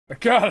I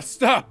gotta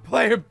stop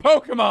playing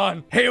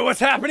Pokemon. Hey, what's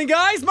happening,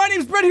 guys? My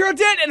name's Brett Hero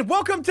Dent, and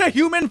welcome to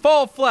Human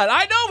Fall Flat.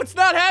 I know it's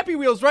not Happy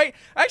Wheels, right?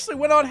 I actually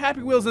went on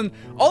Happy Wheels, and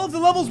all of the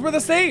levels were the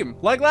same,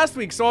 like last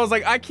week. So I was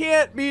like, I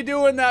can't be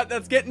doing that.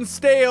 That's getting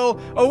stale.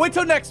 Oh, wait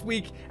till next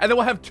week, and then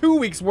we'll have 2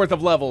 weeks worth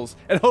of levels,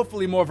 and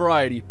hopefully more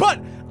variety. But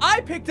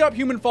I picked up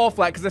Human Fall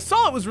Flat because I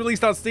saw it was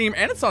released on Steam,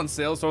 and it's on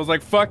sale, so I was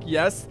like, fuck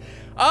yes.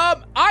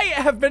 I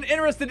have been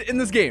interested in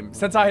this game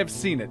since I have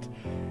seen it,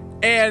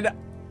 and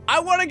I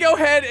want to go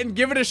ahead and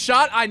give it a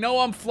shot. I know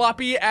I'm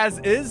floppy as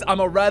is. I'm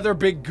a rather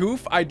big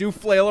goof. I do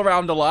flail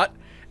around a lot.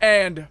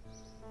 And,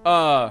 can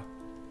I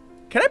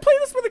play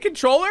this with a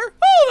controller?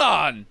 Hold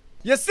on.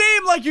 You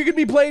seem like you could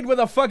be played with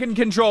a fucking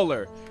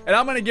controller. And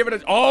I'm going to give it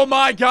a... Oh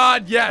my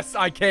god, yes,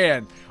 I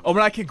can. Oh,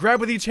 and I can grab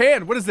with each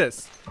hand. What is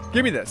this?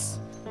 Give me this.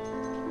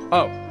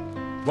 Oh.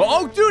 Well,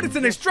 oh, dude, it's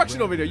an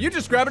instructional video. You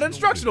just grab an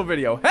instructional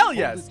video. Hell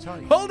yes.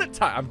 Hold it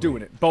tight. I'm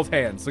doing it. Both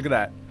hands. Look at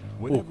that.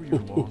 Whenever you're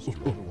lost or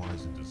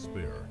otherwise in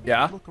despair,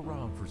 yeah? Look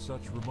around for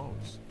such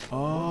remotes.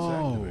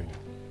 Oh,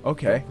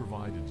 okay. They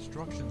provide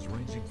instructions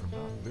ranging from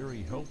not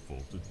very helpful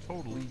to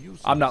totally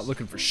useless. I'm not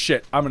looking for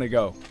shit. I'm gonna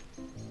go.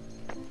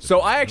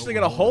 So I actually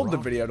gotta hold the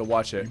video to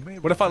watch it.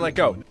 What if I let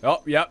go?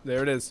 Oh, yep,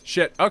 there it is.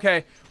 Shit.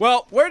 Okay.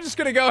 Well, we're just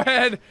gonna go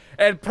ahead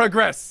and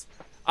progress.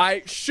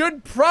 I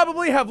should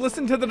probably have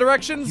listened to the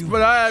directions,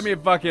 but I mean,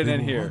 fucking in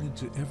here. Run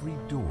into every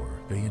door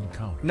they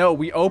encounter. No,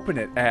 we open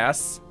it,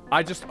 ass.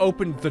 I just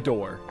opened the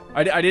door.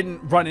 I didn't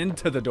run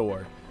into the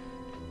door.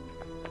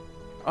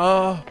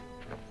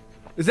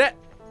 Is that...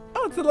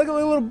 Oh, it's like a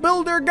little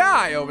builder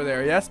guy over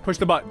there. Yes, push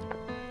the button.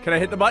 Can I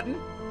hit the button?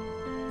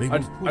 They will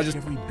push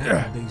every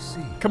button they see.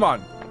 Come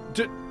on.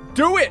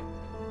 Do it!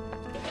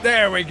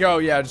 There we go.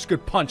 Yeah, just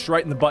good punch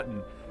right in the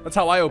button. That's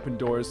how I open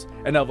doors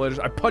and elevators.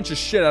 I punch the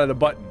shit out of the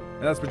button.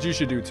 And that's what you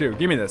should do too.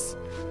 Give me this.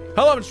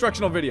 Hello,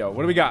 instructional video.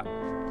 What do we got?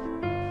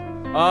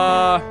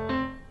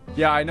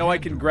 Yeah, I know I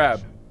can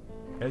grab.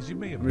 As you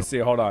may have... Let me see,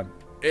 hold on.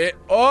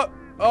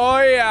 Oh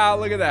yeah,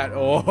 look at that.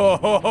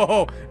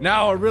 Oh,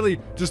 now we're really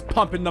just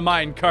pumping the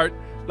mine cart.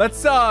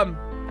 Let's, no,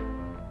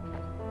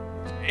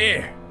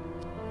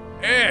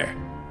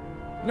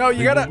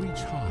 you gotta,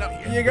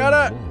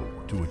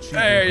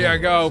 there you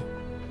go.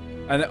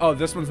 And, oh,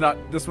 this one's not,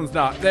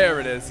 there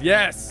it is,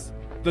 yes.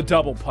 The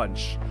double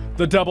punch,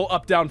 the double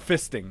up, down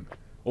fisting.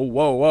 Oh,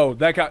 whoa,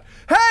 that guy.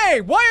 Hey,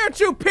 why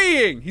aren't you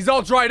peeing? He's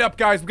all dried up,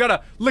 guys. We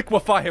gotta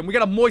liquefy him. We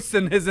gotta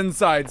moisten his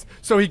insides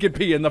so he can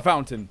pee in the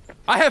fountain.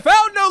 I have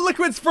found no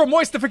liquids for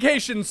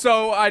moistification,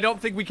 so I don't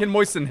think we can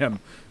moisten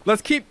him.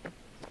 Let's keep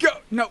go.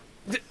 No,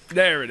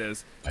 there it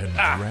is. And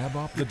grab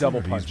up the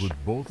double punch with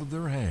both of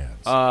their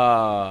hands.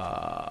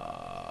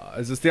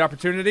 Is this the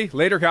opportunity?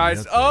 Later,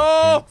 guys. Yet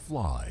Oh, can't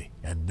fly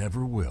and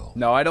never will.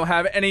 no, I don't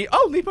have any.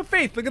 Oh, leap of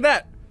faith. Look at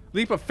that.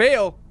 Leap of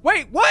fail.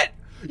 Wait, what?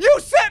 You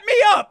set me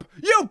up,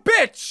 you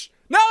bitch!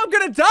 Now I'm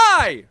gonna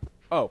die!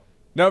 Oh,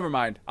 never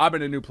mind. I'm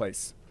in a new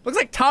place. Looks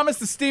like Thomas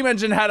the Steam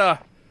Engine had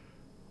a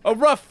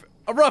rough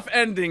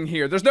ending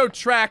here. There's no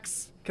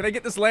tracks. Can I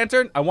get this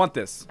lantern? I want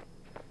this.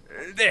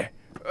 There.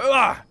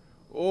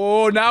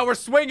 Oh, now we're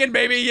swinging,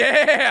 baby.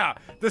 Yeah!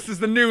 This is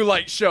the new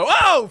light show.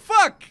 Oh,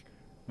 fuck!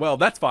 Well,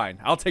 that's fine.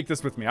 I'll take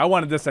this with me. I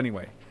wanted this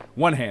anyway.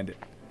 One-handed.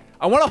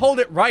 I want to hold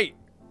it right.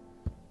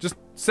 Just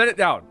set it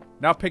down.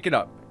 Now pick it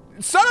up.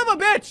 Son of a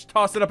bitch!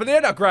 Toss it up in the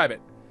air, now grab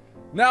it.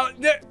 Now,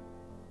 there.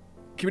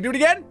 Can we do it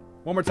again?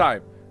 One more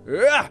time.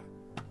 There!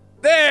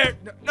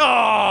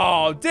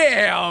 Oh,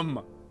 damn!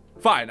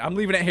 Fine, I'm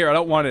leaving it here, I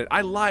don't want it.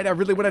 I lied, I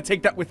really want to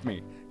take that with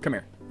me. Come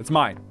here, it's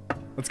mine.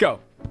 Let's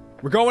go.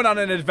 We're going on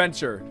an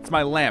adventure. It's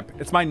my lamp,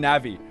 it's my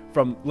Navi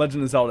from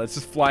Legend of Zelda. It's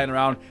just flying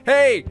around.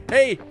 Hey,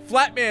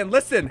 Flatman,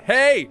 listen,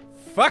 hey!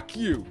 Fuck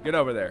you! Get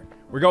over there.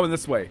 We're going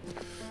this way.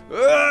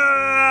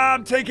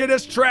 I'm taking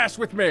this trash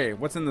with me.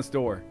 What's in this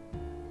door?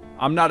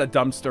 I'm not a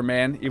dumpster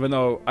man, even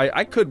though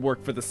I could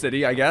work for the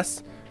city, I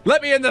guess.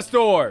 Let me in this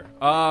door!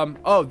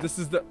 Oh, this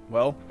is the...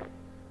 Well,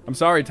 I'm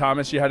sorry,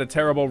 Thomas, you had a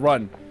terrible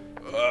run.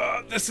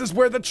 This is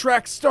where the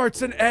track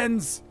starts and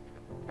ends.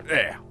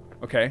 There.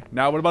 Okay,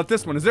 now what about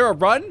this one? Is there a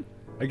run?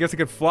 I guess I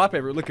could flop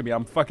every... Look at me,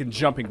 I'm fucking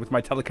jumping with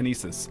my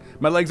telekinesis.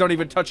 My legs aren't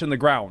even touching the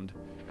ground.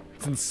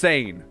 It's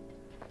insane.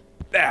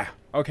 There.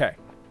 Okay.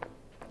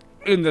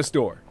 In this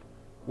door.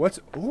 What's...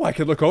 Oh, I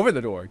could look over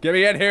the door. Get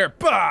me in here.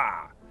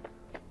 Bah!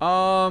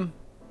 Huh.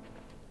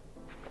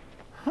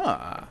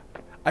 I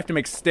have to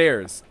make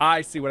stairs.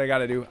 I see what I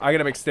gotta do. I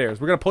gotta make stairs.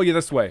 We're gonna pull you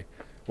this way.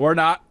 Or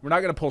not. We're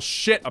not gonna pull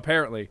shit,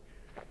 apparently.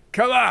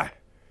 Come on!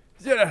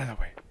 Get out of the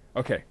way.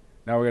 Okay.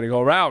 Now we're gonna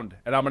go around,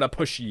 and I'm gonna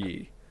push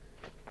ye.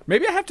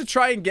 Maybe I have to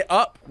try and get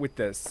up with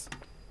this.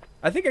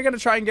 I think I gotta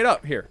try and get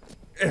up. Here.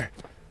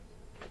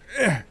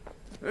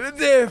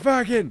 There,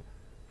 fucking.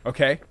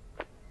 Okay.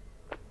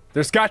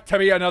 There's got to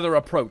be another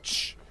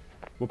approach.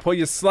 We'll pull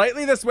you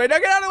slightly this way. Now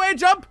get out of the way,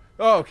 jump!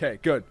 Oh, okay,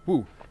 good.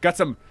 Woo. Got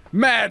some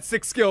mad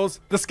sick skills.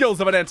 The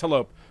skills of an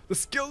antelope. The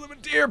skills of a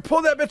deer.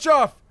 Pull that bitch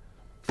off.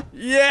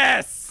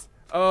 Yes!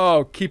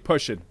 Oh, keep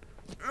pushing.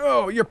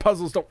 Oh, your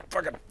puzzles don't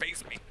fucking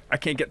face me. I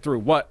can't get through.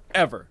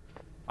 Whatever.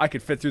 I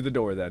could fit through the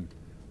door then.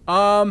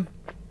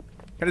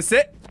 Can I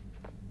sit?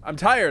 I'm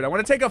tired. I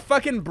want to take a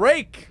fucking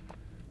break.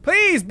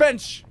 Please,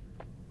 bench.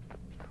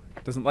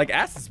 Doesn't like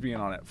asses being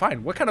on it.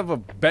 Fine. What kind of a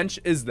bench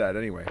is that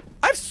anyway?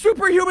 I have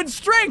superhuman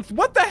strength.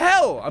 What the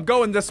hell? I'm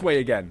going this way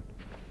again.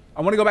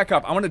 I want to go back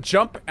up. I want to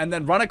jump and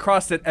then run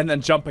across it and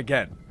then jump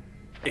again.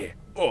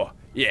 Oh,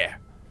 yeah.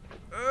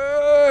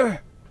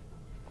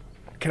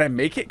 Can I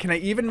make it? Can I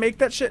even make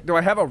that shit? Do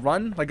I have a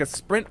run? Like a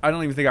sprint? I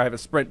don't even think I have a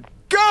sprint.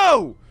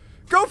 Go!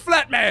 Go,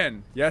 flat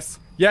man! Yes,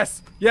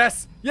 yes,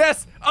 yes,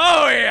 yes!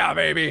 Oh, yeah,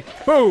 baby!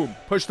 Boom!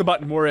 Push the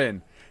button, we're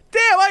in.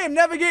 Damn, I am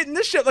navigating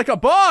this shit like a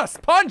boss!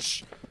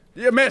 Punch!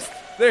 You missed.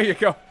 There you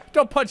go.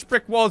 Don't punch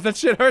brick walls. That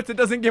shit hurts. It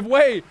doesn't give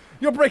way.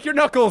 You'll break your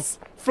knuckles,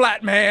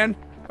 flat man.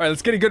 All right,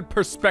 let's get a good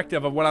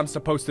perspective of what I'm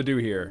supposed to do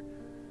here.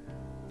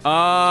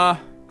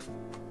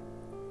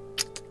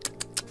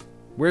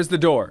 Where's the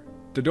door?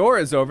 The door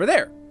is over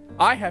there.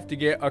 I have to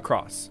get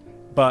across.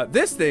 But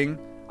this thing,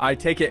 I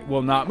take it,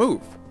 will not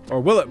move. Or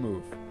will it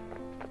move?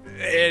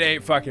 It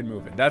ain't fucking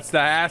moving. That's the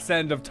ass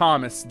end of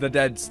Thomas, the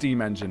dead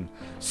steam engine.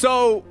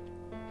 So,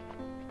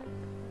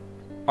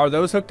 are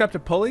those hooked up to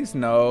pulleys?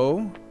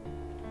 No.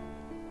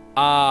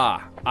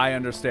 Ah, I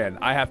understand.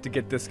 I have to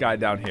get this guy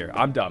down here.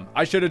 I'm dumb.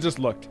 I should have just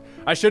looked.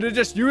 I should have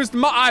just used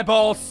my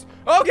eyeballs.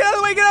 Oh, get out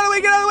of the way, get out of the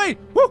way, get out of the way.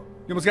 Woo!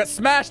 You almost got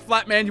smashed,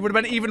 flat man. You would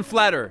have been even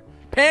flatter.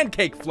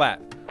 Pancake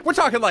flat. We're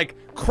talking like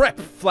crepe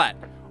flat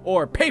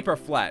or paper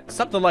flat.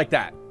 Something like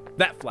that.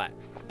 That flat.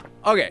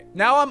 Okay,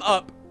 now I'm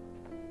up.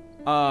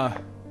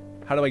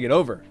 How do I get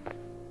over?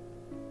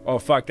 Oh,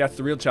 fuck. That's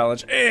the real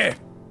challenge.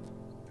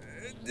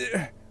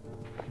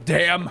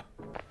 Damn.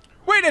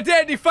 Wait a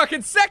dandy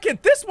fucking second.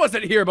 This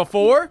wasn't here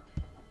before.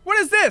 What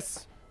is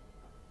this?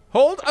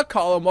 Hold a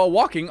column while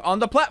walking on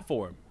the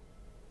platform.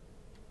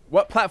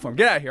 What platform?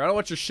 Get out of here. I don't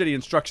want your shitty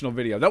instructional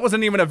video. That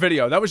wasn't even a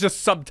video. That was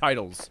just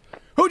subtitles.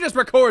 Who just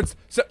records?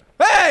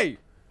 Hey!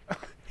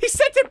 He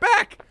sent it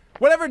back!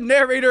 Whatever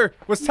narrator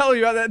was telling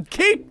you about that,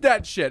 keep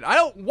that shit. I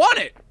don't want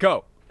it.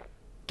 Go.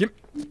 Give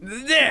me.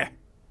 There.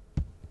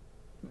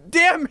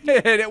 Damn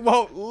it. It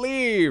won't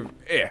leave.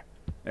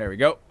 There we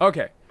go.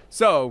 Okay.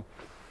 So,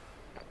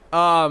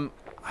 I'm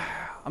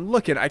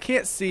looking. I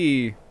can't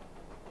see.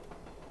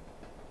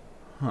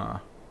 Huh.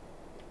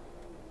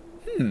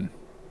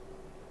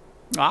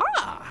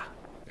 Ah.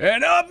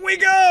 And up we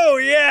go.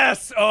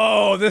 Yes.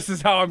 Oh, this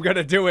is how I'm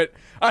gonna do it.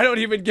 I don't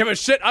even give a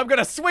shit. I'm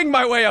gonna swing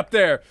my way up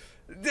there.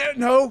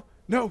 No.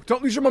 No,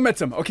 don't lose your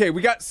momentum. Okay,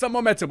 we got some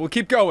momentum. We'll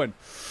keep going.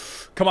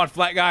 Come on,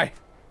 flat guy.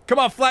 Come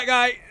on, flat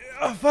guy.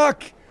 Oh,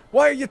 fuck.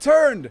 Why are you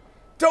turned?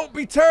 Don't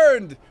be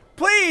turned.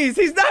 Please,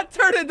 he's not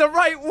turning the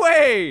right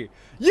way.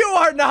 You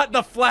are not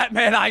the flat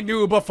man I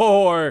knew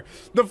before.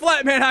 The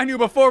flat man I knew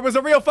before was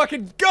a real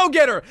fucking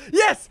go-getter.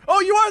 Yes.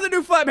 Oh, you are the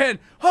new flat man.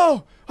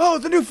 Oh,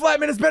 the new flat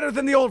man is better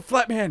than the old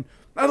flat man.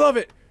 I love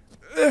it.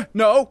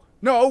 No.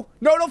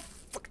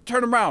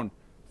 Turn him around.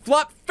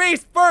 Flop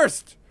face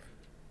first.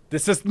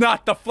 This is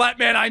not the flat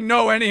man I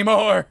know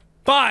anymore.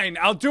 Fine,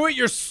 I'll do it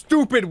your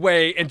stupid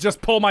way and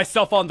just pull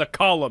myself on the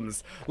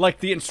columns,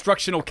 like the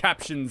instructional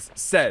captions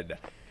said.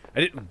 I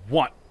didn't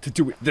want to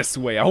do it this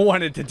way. I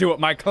wanted to do it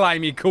my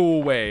climby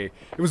cool way.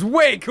 It was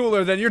way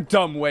cooler than your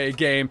dumb way,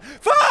 game.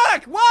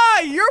 Fuck!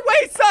 Why? Your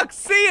way sucks!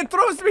 See, it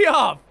throws me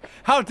off!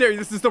 How dare you?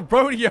 This is the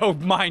rodeo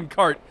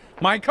minecart.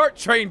 Minecart,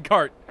 train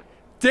cart.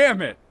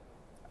 Damn it.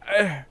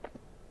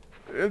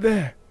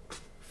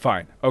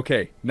 Fine.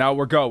 Okay, now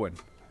we're going.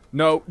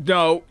 No,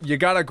 you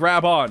gotta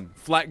grab on.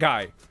 Flat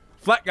guy.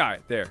 Flat guy.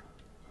 There.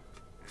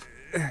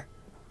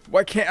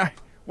 Why can't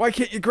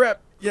you grab?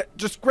 Yeah,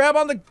 just grab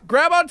onto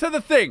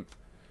the thing.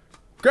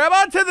 Grab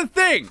onto the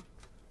thing.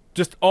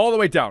 Just all the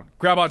way down.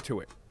 Grab onto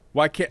it.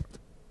 Why can't?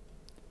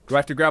 Do I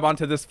have to grab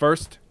onto this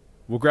first?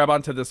 We'll grab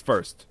onto this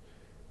first.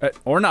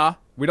 Or nah.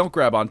 We don't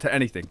grab onto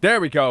anything.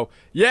 There we go.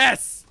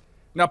 Yes!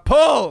 Now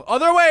pull!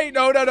 Other way!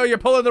 No, you're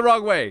pulling the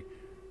wrong way.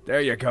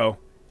 There you go.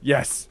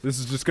 Yes. This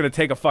is just gonna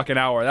take a fucking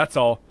hour. That's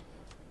all.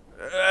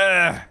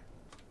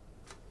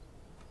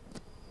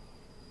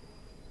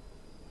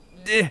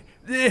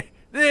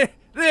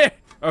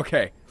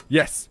 Okay.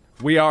 Yes.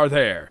 We are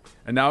there.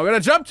 And now I'm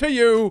gonna jump to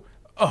you.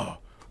 Oh.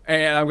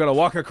 And I'm gonna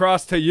walk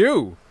across to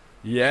you.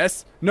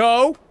 Yes.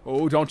 No.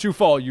 Oh, don't you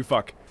fall, you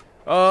fuck.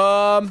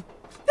 Yeah.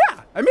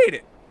 I made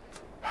it.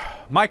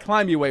 My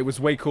climby way was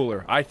way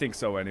cooler. I think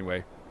so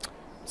anyway.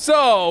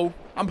 So,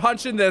 I'm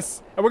punching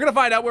this. And we're gonna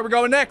find out where we're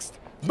going next.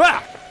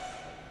 Bah!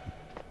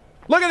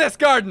 Look at this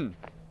garden.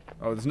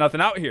 Oh, there's nothing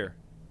out here.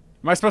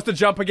 Am I supposed to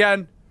jump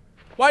again?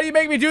 Why do you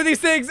make me do these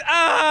things?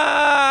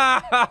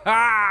 Ah!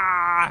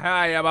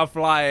 I am a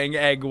flying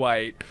egg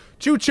white.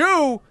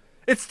 Choo-choo!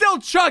 It's still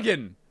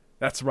chugging.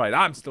 That's right,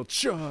 I'm still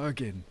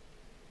chugging.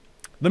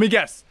 Let me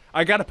guess.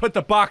 I gotta put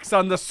the box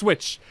on the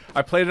switch.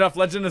 I played enough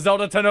Legend of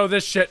Zelda to know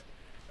this shit.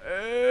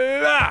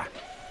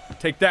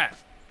 Take that.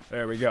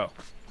 There we go.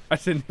 I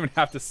didn't even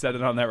have to set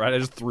it on that right. I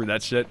just threw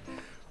that shit.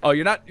 Oh,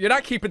 you're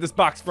not keeping this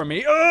box from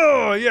me.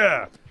 Oh,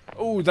 yeah.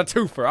 Oh, the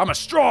twofer. I'm a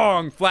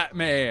strong flat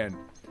man.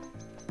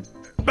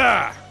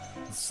 Bah!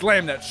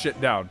 Slam that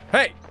shit down.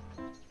 Hey!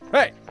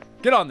 Hey!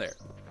 Get on there.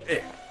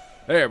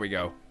 There we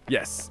go.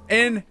 Yes,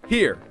 in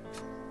here.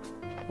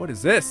 What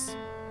is this?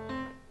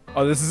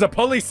 Oh, this is a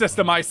pulley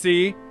system, I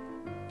see.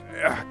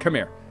 Come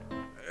here.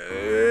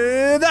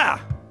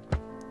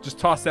 Just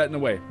toss that in the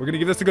way. We're gonna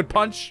give this a good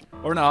punch.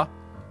 Or nah.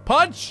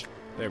 Punch!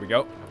 There we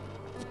go.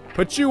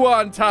 Put you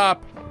on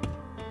top.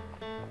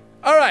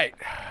 Alright.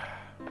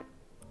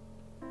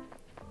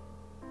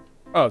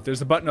 Oh,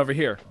 there's a button over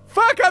here.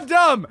 Fuck, I'm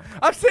dumb!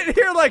 I'm sitting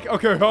here like,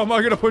 okay, how am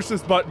I gonna push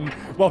this button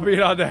while being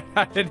on that?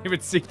 I didn't even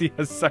see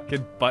the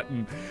second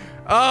button.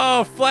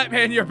 Oh,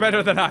 Flatman, you're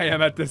better than I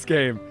am at this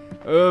game.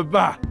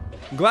 Bah.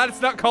 I'm glad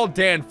it's not called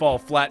Dan Fall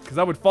Flat, because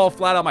I would fall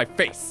flat on my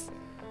face.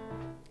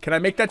 Can I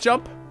make that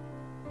jump?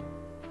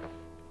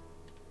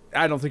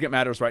 I don't think it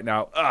matters right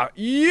now.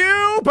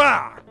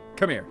 Bah!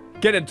 Come here.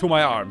 Get into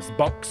my arms,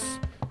 Bucks.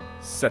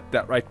 Set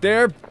that right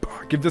there.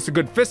 Bah. Give this a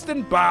good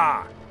fisting.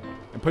 Bah!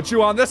 And put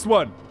you on this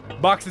one.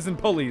 Boxes and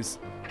pulleys.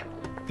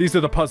 These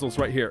are the puzzles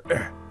right here.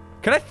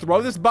 Can I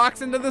throw this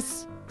box into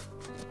this?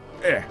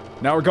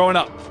 Now we're going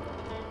up.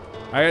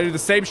 I gotta do the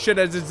same shit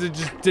as I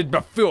just did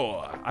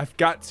before. I've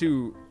got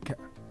to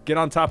get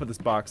on top of this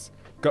box.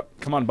 Go,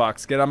 come on,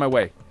 box. Get out of my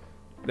way.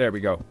 There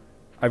we go.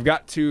 I've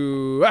got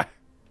to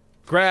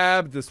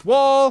grab this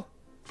wall.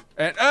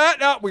 And,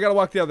 no, we gotta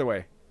walk the other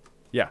way.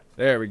 Yeah,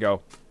 there we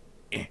go.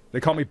 They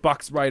call me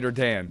Box Rider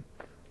Dan.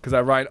 Because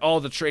I ride all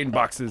the train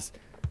boxes.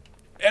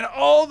 And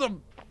all the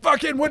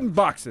fucking wooden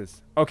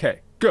boxes.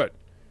 Okay, good.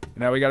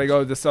 Now we gotta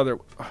go this other...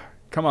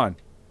 Come on.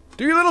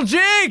 Do your little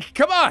jig!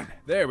 Come on!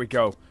 There we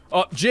go.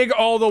 Oh, jig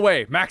all the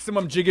way.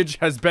 Maximum jiggage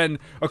has been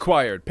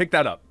acquired. Pick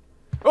that up.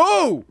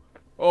 Oh!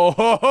 Oh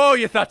ho ho!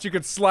 You thought you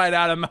could slide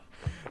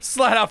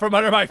out from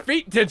under my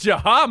feet, did you?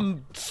 Huh?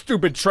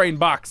 Stupid train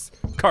box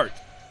cart.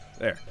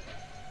 There.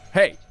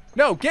 Hey,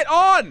 no, get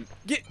on!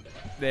 Get...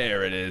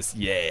 There it is.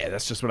 Yeah,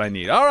 that's just what I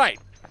need. All right.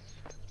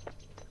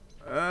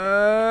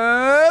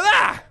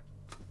 I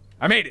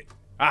made it.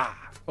 Oh,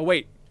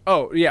 wait.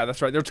 Oh, yeah,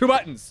 that's right. There are 2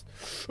 buttons.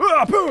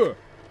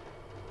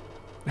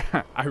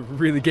 I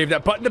really gave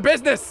that button to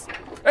business.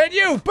 And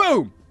you,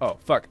 boom. Oh,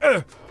 fuck.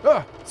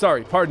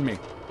 Sorry, pardon me.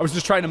 I was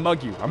just trying to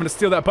mug you. I'm gonna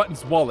steal that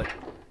button's wallet.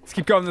 Let's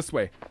keep going this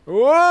way.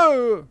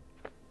 Whoa.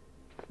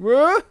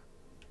 Whoa.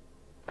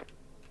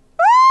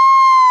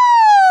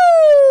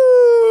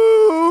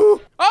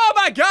 Oh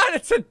my god,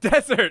 it's a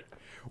desert.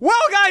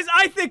 Well, guys,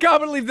 I think I'm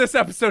gonna leave this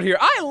episode here.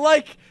 I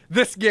like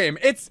this game.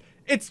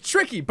 It's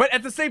tricky, but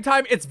at the same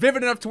time, it's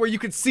vivid enough to where you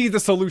can see the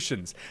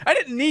solutions. I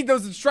didn't need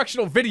those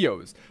instructional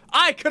videos.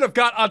 I could have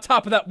got on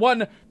top of that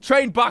one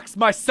train box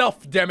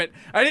myself, damn it.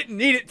 I didn't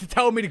need it to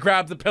tell me to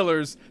grab the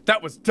pillars.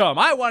 That was dumb.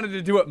 I wanted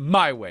to do it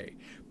my way.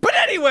 But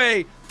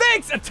anyway,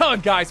 thanks a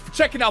ton, guys, for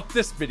checking out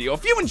this video.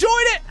 If you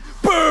enjoyed it,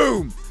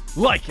 boom,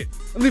 like it.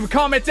 And leave a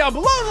comment down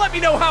below to let me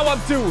know how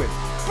I'm doing.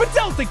 But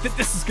don't think that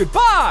this is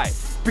goodbye,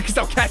 because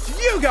I'll catch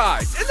you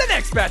guys in the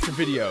next batch of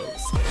videos.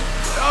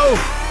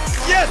 Oh.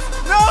 Yes!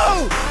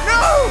 No!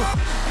 No!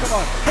 Come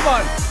on, come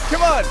on,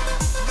 come on!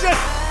 Just...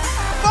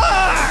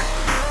 Fuck!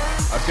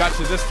 I've got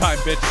you this time,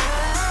 bitch.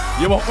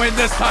 You won't win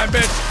this time,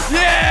 bitch.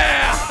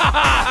 Yeah!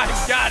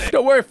 I got it!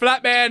 Don't worry,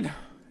 Flatman.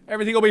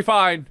 Everything will be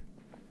fine.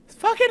 It's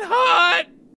fucking hot!